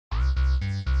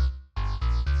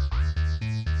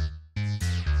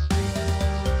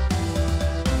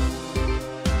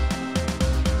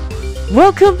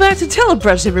Welcome back to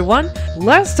Telebrush, everyone!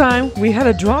 Last time, we had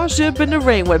a draw ship in the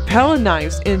rain with palette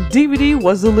knives and DVD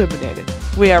was eliminated.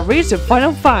 We have reached the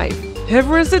final 5.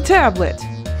 Here is the tablet.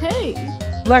 Hey!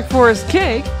 Black Forest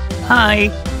Cake. Hi!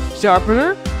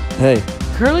 Sharpener. Hey!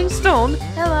 Curling Stone.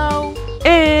 Hello!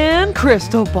 And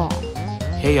Crystal Ball.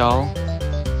 Hey y'all!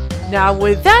 Now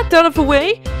with that done of the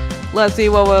way, let's see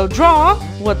what we'll draw,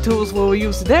 what tools will we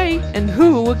use today, and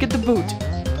who will get the boot.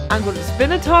 I'm going to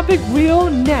spin a topic wheel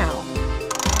now.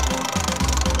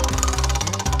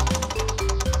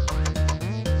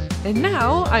 And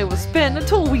now I will spin a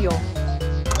tool wheel.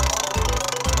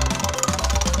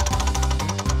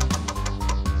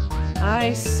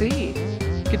 I see.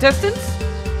 Contestants,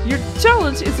 your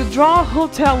challenge is to draw a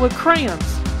hotel with crayons.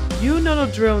 You know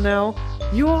the drill now.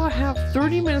 You all have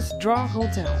 30 minutes to draw a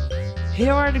hotel.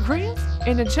 Here are the crayons,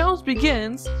 and the challenge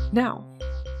begins now.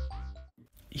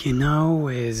 You know,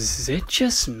 is it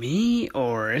just me,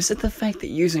 or is it the fact that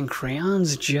using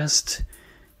crayons just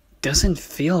doesn't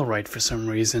feel right for some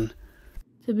reason?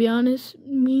 To be honest,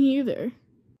 me neither.